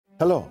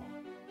Hello,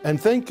 and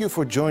thank you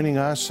for joining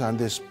us on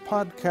this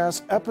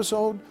podcast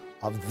episode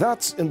of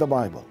That's in the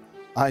Bible.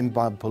 I'm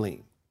Bob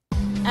Pauline.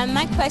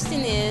 My question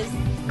is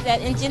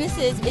that in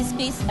Genesis, it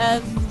speaks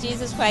of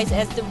Jesus Christ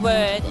as the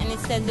Word, and it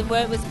says the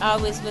Word was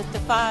always with the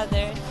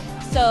Father.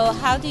 So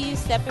how do you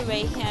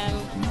separate him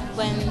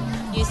when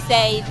you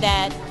say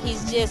that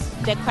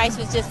that Christ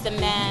was just a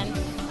man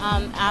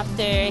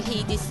after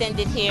he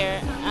descended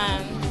here,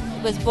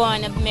 was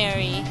born of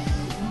Mary?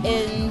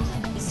 And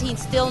is he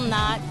still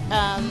not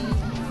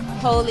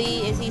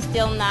holy? Is he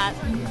still not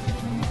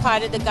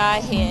part of the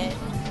Godhead?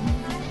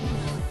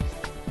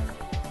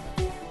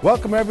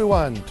 Welcome,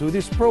 everyone, to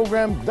this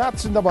program,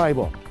 That's in the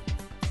Bible.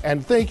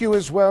 And thank you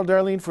as well,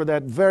 Darlene, for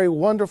that very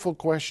wonderful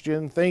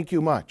question. Thank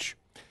you much.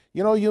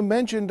 You know, you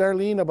mentioned,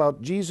 Darlene,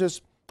 about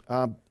Jesus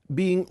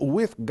being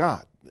with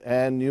God.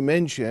 And you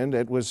mentioned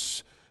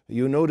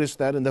you noticed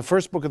that in the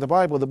first book of the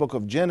Bible, the book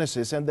of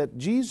Genesis, and that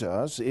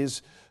Jesus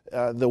is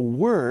the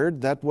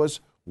Word that was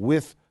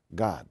with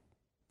God.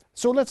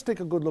 So let's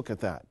take a good look at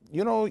that.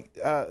 You know,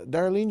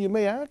 Darlene, you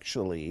may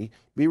actually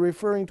be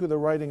referring to the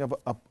writing of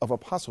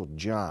Apostle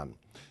John,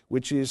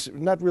 which is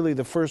not really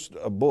the first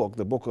book,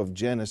 the book of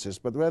Genesis,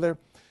 but rather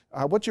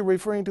what you're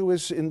referring to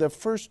is in the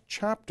first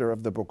chapter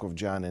of the book of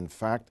John, in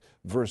fact,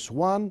 verse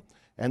 1,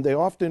 and they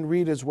often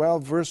read as well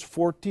verse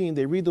 14.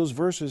 They read those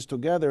verses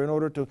together in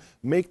order to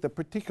make the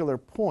particular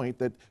point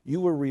that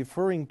you were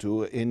referring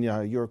to in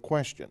your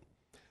question.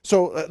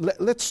 So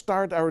let's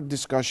start our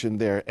discussion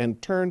there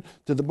and turn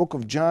to the book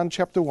of John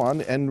chapter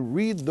 1 and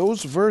read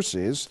those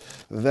verses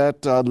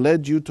that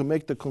led you to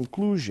make the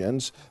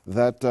conclusions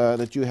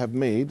that you have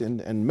made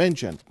and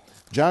mentioned.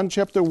 John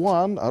chapter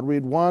 1, I'll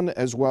read 1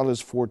 as well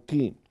as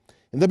 14.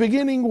 In the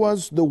beginning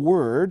was the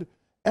Word,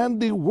 and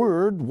the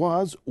Word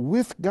was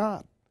with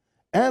God,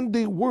 and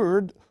the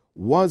Word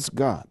was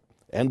God.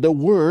 And the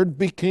Word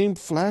became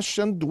flesh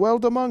and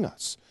dwelt among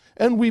us,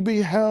 and we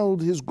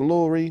beheld his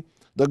glory,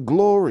 the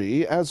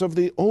glory as of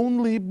the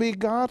only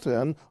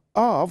begotten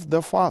of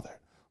the Father,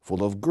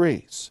 full of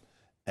grace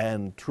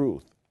and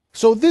truth.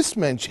 So this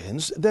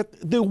mentions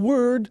that the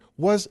Word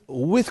was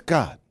with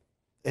God.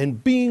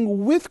 And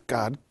being with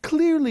God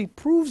clearly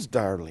proves,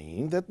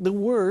 Darlene, that the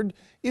Word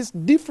is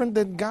different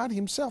than God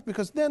himself,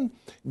 because then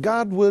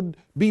God would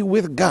be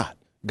with God,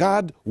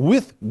 God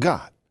with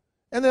God.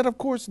 And that, of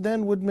course,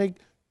 then would make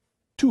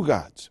two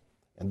gods.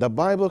 And the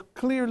Bible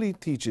clearly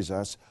teaches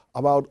us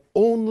about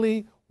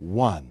only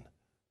one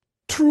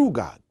true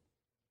God.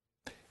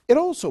 It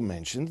also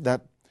mentions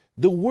that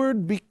the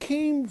Word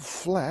became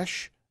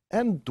flesh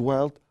and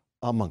dwelt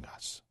among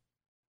us.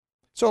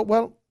 So,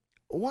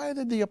 why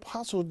did the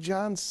Apostle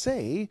John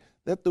say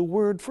that the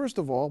Word, first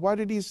of all, why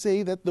did he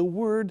say that the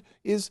Word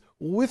is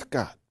with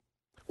God?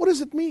 What does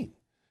it mean?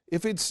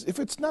 If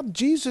it's not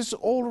Jesus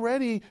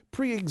already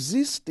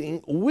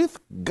pre-existing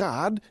with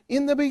God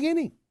in the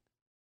beginning?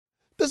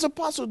 Does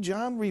Apostle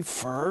John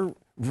refer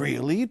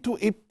really to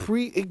a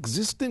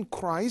pre-existent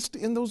Christ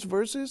in those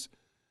verses?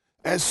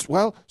 As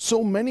well,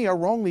 so many are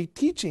wrongly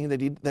teaching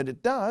that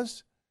it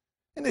does,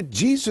 and that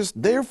Jesus,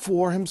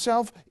 therefore,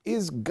 himself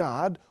is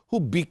God who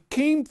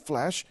became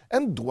flesh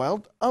and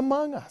dwelt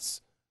among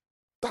us.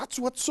 That's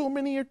what so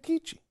many are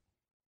teaching.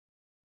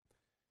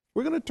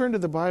 We're going to turn to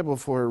the Bible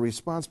for a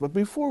response, but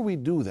before we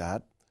do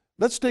that,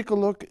 let's take a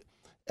look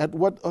at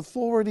what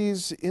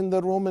authorities in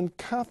the Roman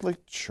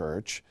Catholic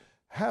Church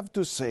have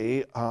to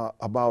say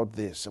about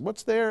this.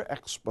 What's their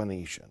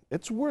explanation?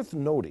 It's worth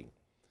noting.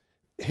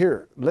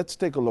 Here, let's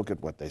take a look at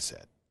what they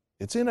said.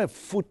 It's in a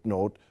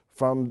footnote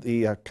from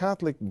the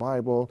Catholic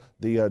Bible,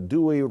 the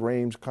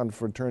Douay-Rheims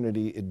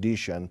Confraternity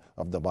edition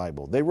of the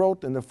Bible. They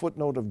wrote in the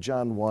footnote of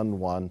John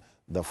 1:1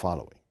 the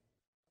following.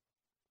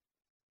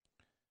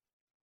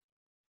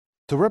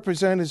 To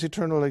represent his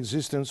eternal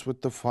existence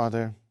with the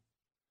Father,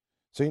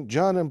 St.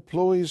 John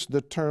employs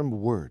the term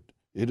Word.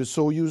 It is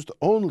so used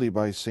only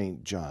by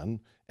St. John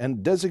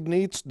and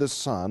designates the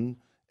Son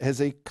as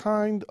a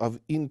kind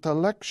of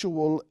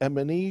intellectual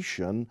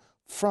emanation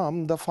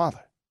from the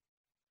Father.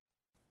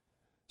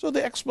 So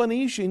the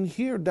explanation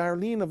here,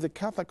 Darlene, of the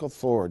Catholic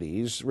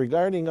authorities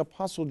regarding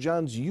Apostle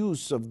John's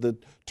use of the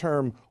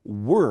term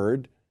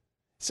Word,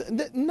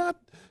 not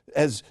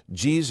as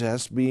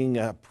Jesus being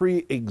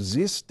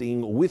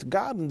pre-existing with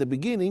God in the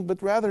beginning,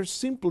 but rather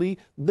simply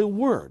the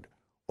Word,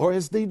 or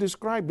as they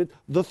described it,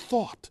 the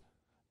thought,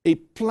 a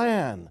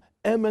plan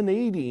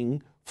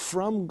emanating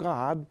from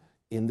God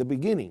in the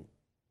beginning.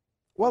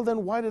 Well,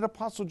 then why did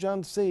Apostle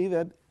John say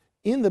that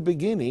in the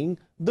beginning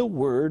the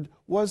Word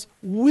was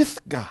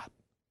with God?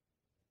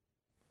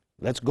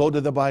 Let's go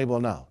to the Bible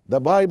now. The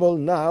Bible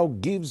now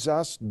gives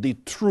us the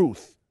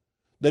truth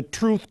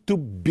to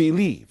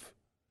believe.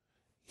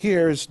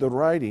 Here's the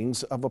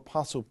writings of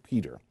Apostle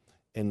Peter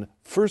in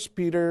 1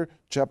 Peter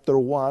chapter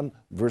 1,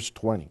 verse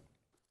 20.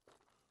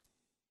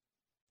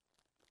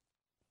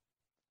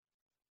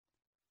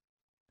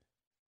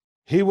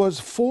 He was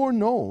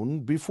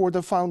foreknown before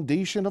the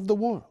foundation of the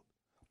world,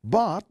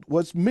 but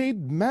was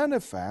made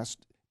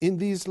manifest in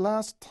these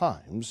last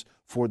times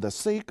for the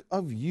sake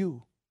of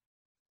you.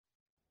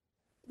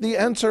 the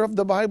answer of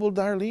the Bible,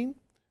 Darlene?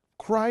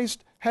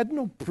 Christ had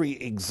no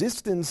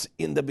pre-existence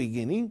in the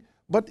beginning,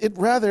 but it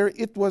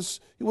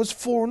was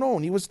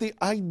foreknown. He was the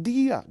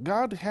idea.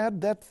 God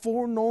had that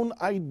foreknown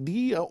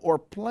idea or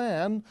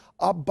plan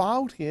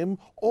about him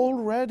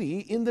already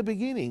in the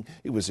beginning.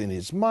 It was in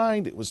his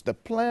mind. It was the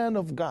plan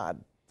of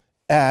God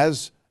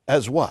as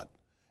what?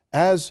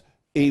 As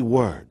a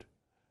word.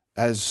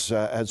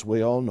 As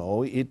we all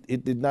know,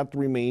 it did not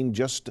remain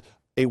just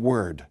a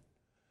word.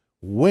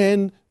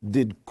 When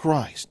did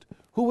Christ,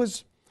 who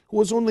was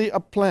only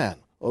a plan,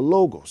 a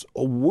logos,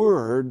 a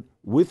word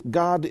with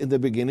God in the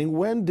beginning,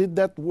 when did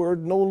that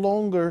word no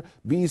longer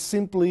be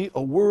simply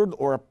a word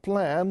or a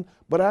plan,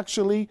 but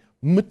actually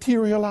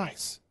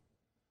materialize,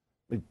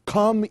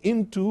 come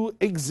into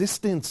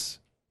existence?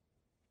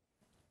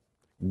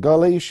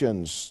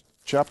 Galatians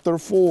chapter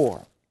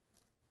 4,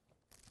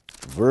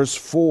 verse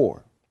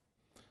 4.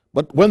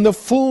 But when the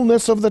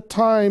fullness of the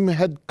time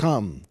had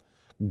come,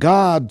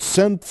 God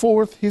sent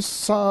forth his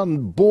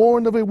Son,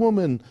 born of a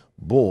woman,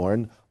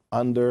 born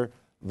under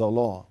the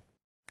law.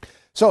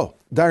 So,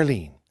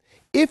 Darlene,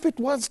 if it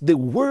was the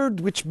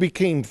Word which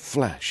became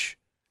flesh,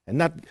 and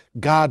not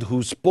God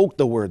who spoke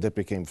the Word that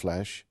became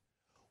flesh,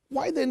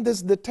 why then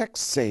does the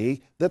text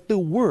say that the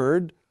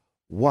Word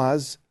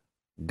was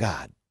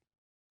God?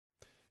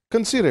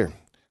 Consider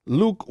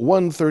Luke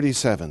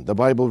 1:37. The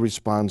Bible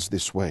responds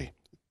this way.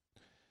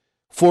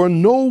 For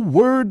no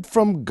word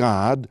from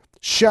God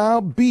shall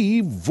be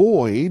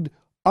void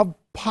of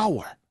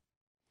power.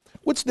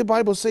 What's the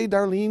Bible say,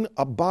 Darlene,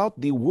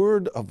 about the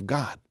Word of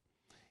God?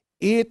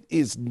 It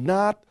is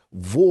not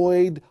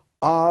void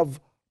of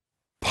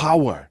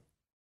power.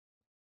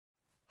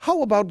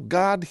 How about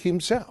God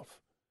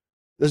himself?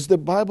 Does the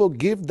Bible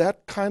give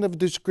that kind of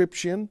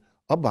description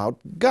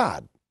about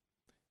God?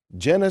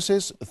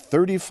 Genesis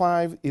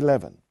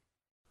 35:11.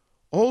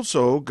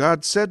 Also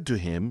God said to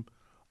him,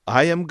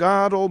 I am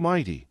God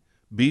Almighty.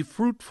 Be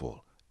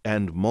fruitful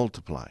and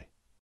multiply.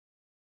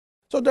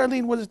 So,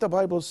 Darlene, what does the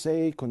Bible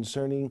say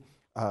concerning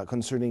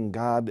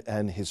God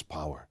and his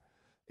power?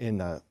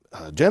 In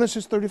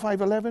Genesis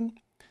 35:11,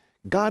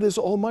 God is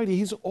almighty.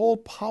 He's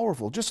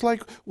all-powerful. Just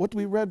like what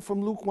we read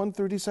from Luke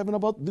 1:37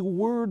 about the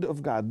Word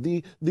of God.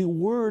 The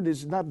Word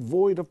is not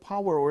void of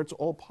power, or it's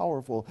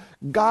all-powerful.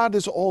 God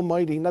is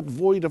almighty, not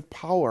void of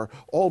power,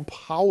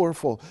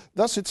 all-powerful.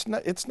 Thus,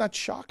 it's not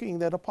shocking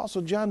that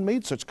Apostle John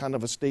made such kind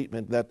of a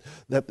statement that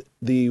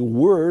the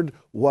Word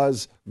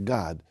was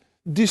God.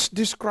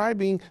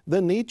 Describing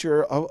the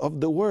nature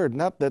of the Word,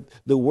 not that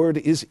the Word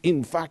is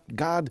in fact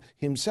God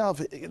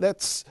himself.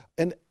 That's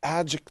an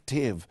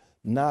adjective,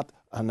 not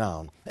a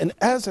noun. And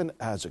as an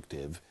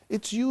adjective,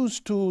 it's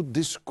used to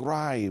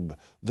describe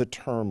the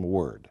term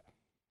word.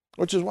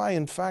 Which is why,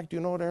 in fact,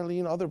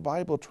 Darlene, other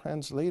Bible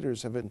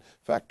translators have in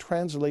fact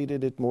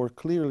translated it more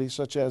clearly,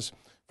 such as,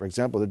 for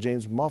example, the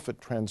James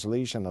Moffat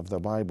translation of the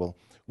Bible,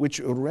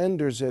 which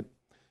renders it,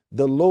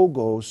 the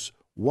Logos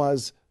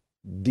was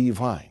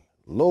divine.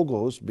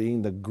 Logos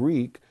being the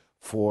Greek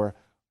for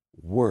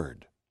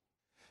word.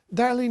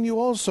 Darlene, you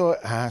also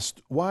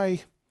asked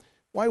why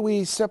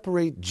we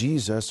separate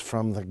Jesus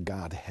from the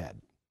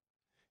Godhead.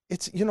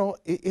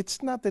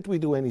 It's not that we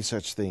do any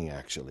such thing,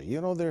 actually.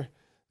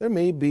 There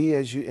may be,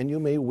 and you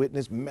may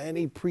witness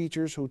many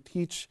preachers who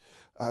teach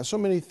so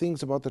many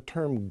things about the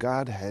term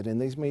Godhead, and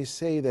they may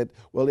say that,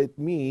 well, it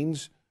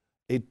means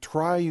a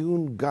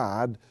triune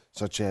God,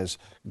 such as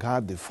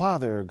God the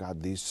Father,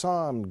 God the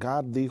Son,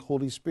 God the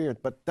Holy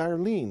Spirit. But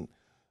Darlene,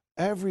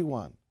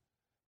 everyone,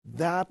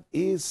 that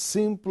is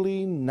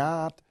simply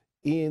not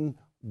in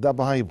the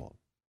Bible.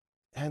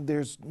 And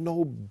there's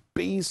no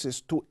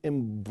basis to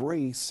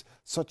embrace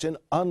such an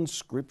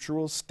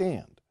unscriptural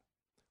stand.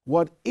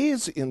 What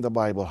is in the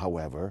Bible,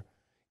 however,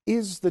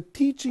 is the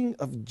teaching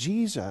of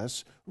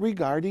Jesus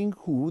regarding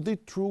who the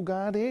true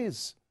God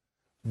is.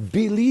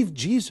 Believe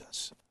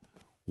Jesus.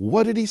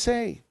 What did he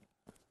say?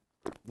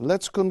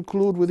 Let's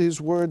conclude with his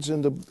words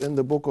in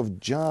the book of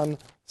John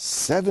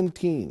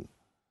 17,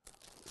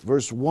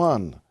 verse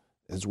 1,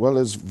 as well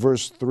as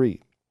verse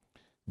 3.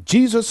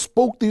 Jesus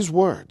spoke these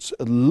words,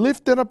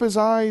 lifted up his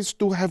eyes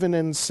to heaven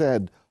and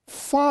said,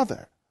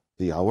 Father,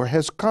 the hour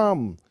has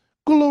come.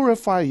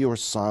 Glorify your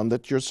Son,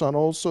 that your Son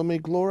also may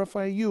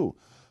glorify you.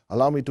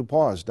 Allow me to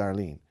pause,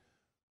 Darlene.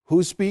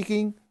 Who's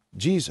speaking?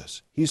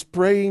 Jesus. He's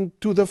praying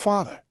to the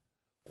Father.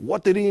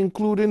 What did he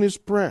include in his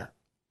prayer?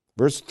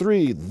 Verse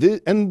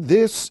 3, and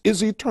this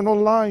is eternal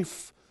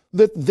life,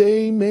 that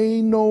they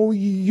may know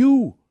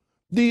you,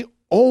 the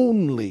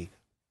only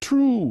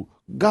true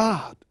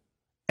God,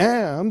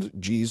 and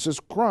Jesus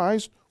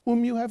Christ,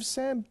 whom you have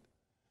sent.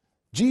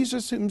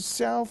 Jesus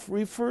himself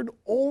referred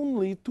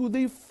only to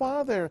the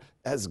Father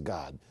as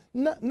God,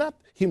 not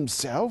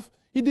himself.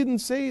 He didn't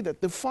say that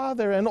the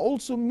Father and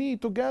also me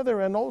together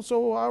and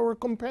also our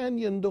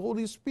companion, the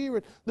Holy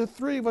Spirit, the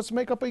three of us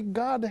make up a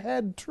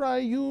Godhead,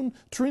 triune,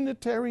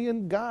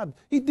 Trinitarian God.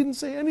 He didn't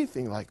say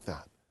anything like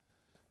that.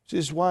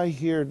 This is why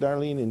here,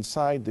 Darlene,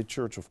 inside the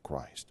Church of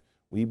Christ,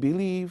 we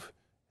believe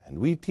and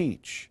we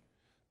teach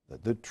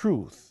that the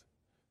truth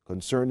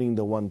concerning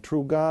the one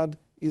true God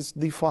is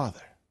the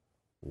Father.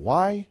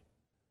 Why?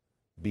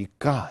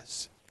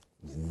 Because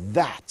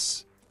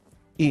that's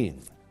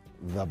in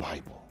the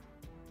Bible.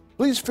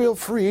 Please feel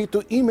free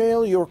to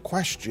email your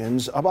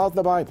questions about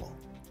the Bible,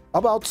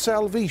 about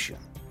salvation,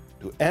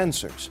 to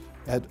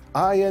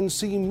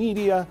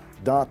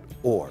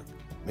answers@incmedia.org.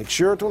 Make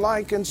sure to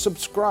like and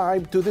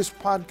subscribe to this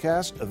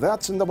podcast,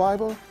 That's in the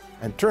Bible,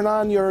 and turn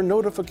on your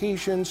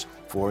notifications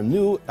for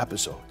new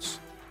episodes.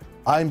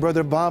 I'm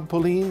Brother Bob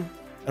Pauline,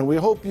 and we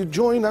hope you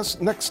join us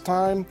next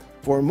time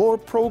for more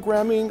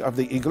programming of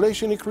the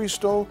Iglesia Ni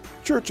Cristo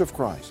Church of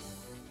Christ.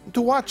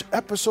 To watch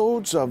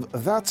episodes of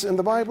That's in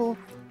the Bible,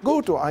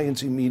 go to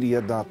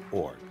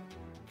incmedia.org.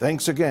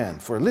 Thanks again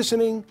for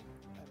listening,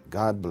 and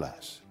God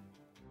bless.